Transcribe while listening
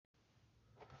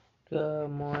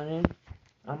Good morning.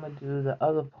 I'm going to do the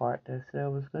other part that I said I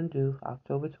was going to do,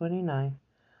 October 29th.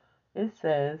 It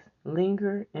says,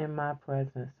 linger in my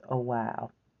presence a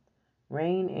while.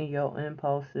 Rein in your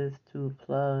impulses to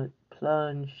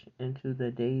plunge into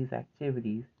the day's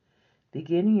activities.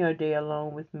 Beginning your day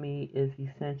alone with me is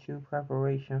essential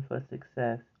preparation for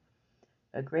success.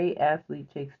 A great athlete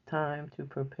takes time to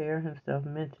prepare himself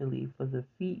mentally for the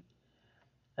feat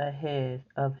ahead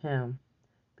of him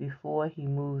before he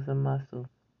moves a muscle.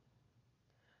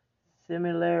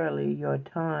 Similarly, your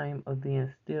time of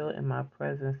being still in my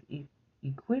presence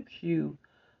equips you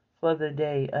for the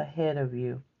day ahead of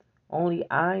you. Only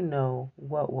I know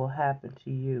what will happen to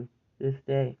you this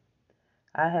day.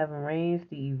 I have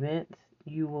arranged the events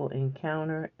you will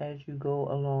encounter as you go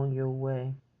along your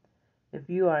way. If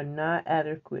you are not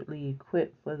adequately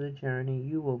equipped for the journey,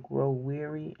 you will grow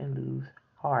weary and lose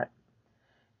heart.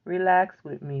 Relax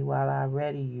with me while I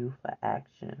ready you for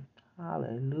action.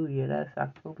 Hallelujah. That's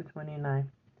October 29th.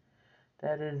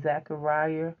 That is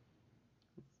Zechariah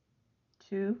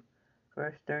 2,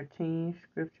 verse 13,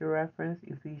 scripture reference,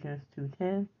 Ephesians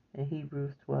 2:10, and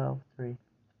Hebrews 12:3.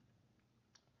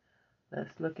 Let's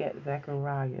look at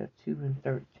Zechariah 2 and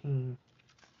 13.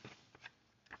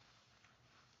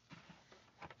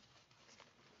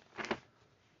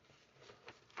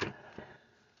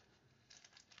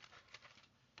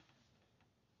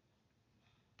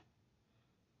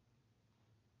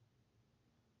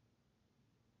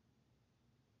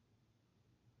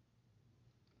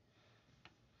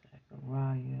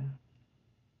 Zechariah.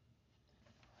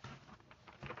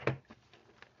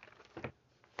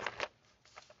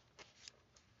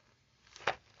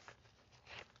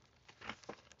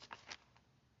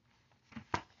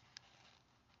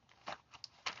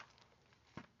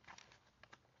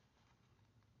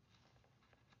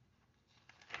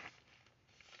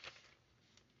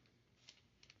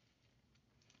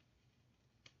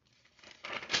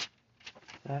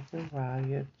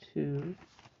 Zechariah 2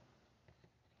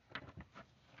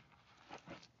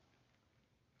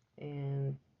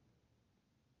 and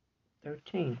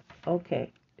 13.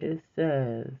 Okay, it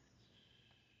says,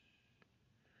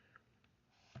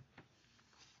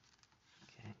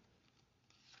 okay,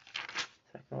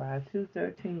 Zechariah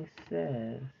 2:13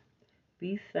 says,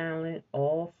 be silent,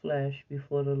 all flesh,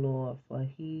 before the Lord, for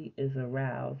he is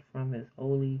aroused from his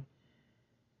holy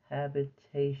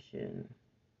habitation.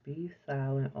 Be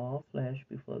silent, all flesh,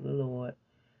 before the Lord,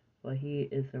 for he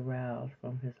is aroused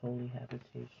from his holy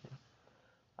habitation.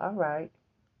 All right,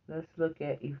 let's look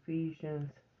at Ephesians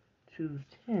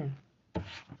 2:10.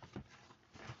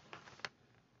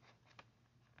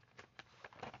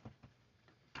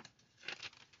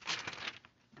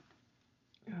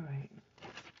 All right.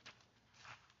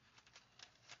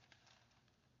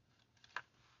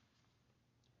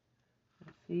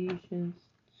 Ephesians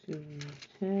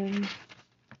 2:10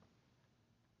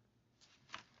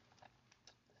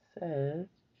 says,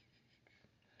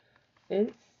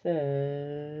 it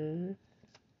says,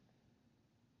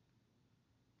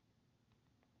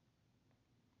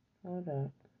 hold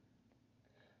up.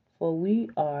 For we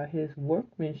are his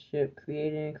workmanship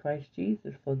created in Christ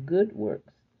Jesus for good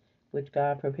works, which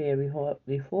God prepared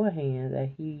beforehand that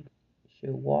he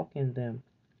should walk in them.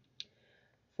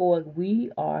 For we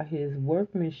are his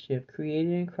workmanship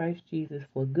created in Christ Jesus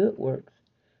for good works,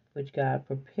 which God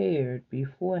prepared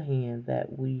beforehand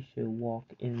that we should walk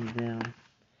in them.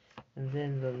 And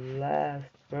then the last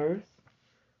verse,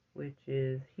 which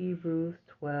is Hebrews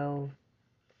 12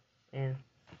 and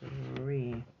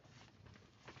 3.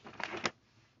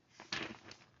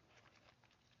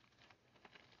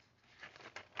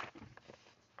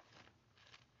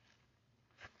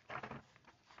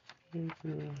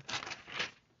 Hebrews.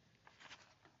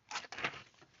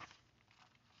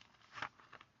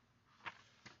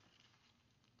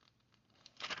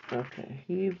 Okay,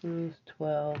 Hebrews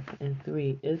 12 and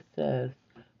 3. It says,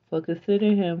 for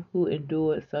consider him who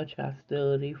endured such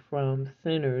hostility from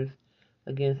sinners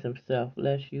against himself,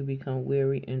 lest you become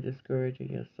weary and discouraged in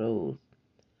your souls.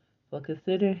 For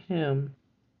consider him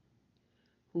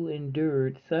who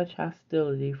endured such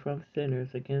hostility from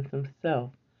sinners against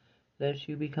himself, lest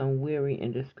you become weary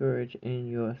and discouraged in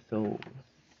your souls.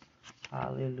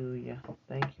 Hallelujah.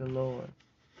 Thank you, Lord.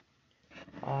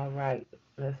 All right,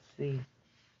 let's see.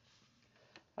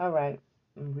 All right,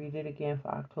 read it again for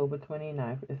October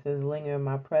 29th. It says, linger in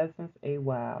my presence a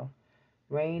while.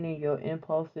 Rein in your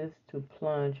impulses to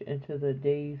plunge into the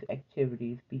day's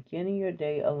activities. Beginning your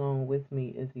day alone with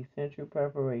me is essential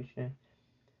preparation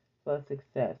for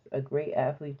success. A great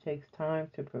athlete takes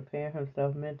time to prepare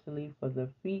himself mentally for the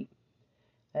feat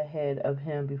ahead of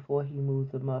him before he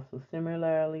moves the muscle.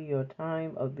 Similarly, your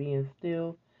time of being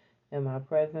still in my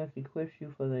presence equips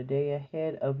you for the day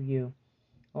ahead of you.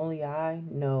 Only I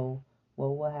know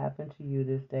what will happen to you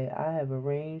this day. I have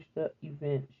arranged the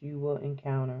events you will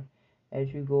encounter as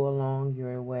you go along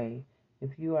your way.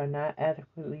 If you are not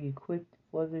adequately equipped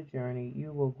for the journey,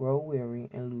 you will grow weary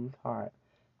and lose heart.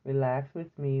 Relax with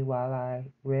me while I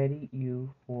ready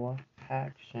you for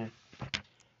action.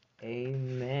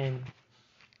 Amen.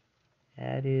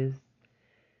 That is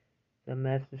the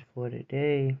message for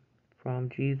today from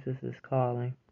Jesus is Calling.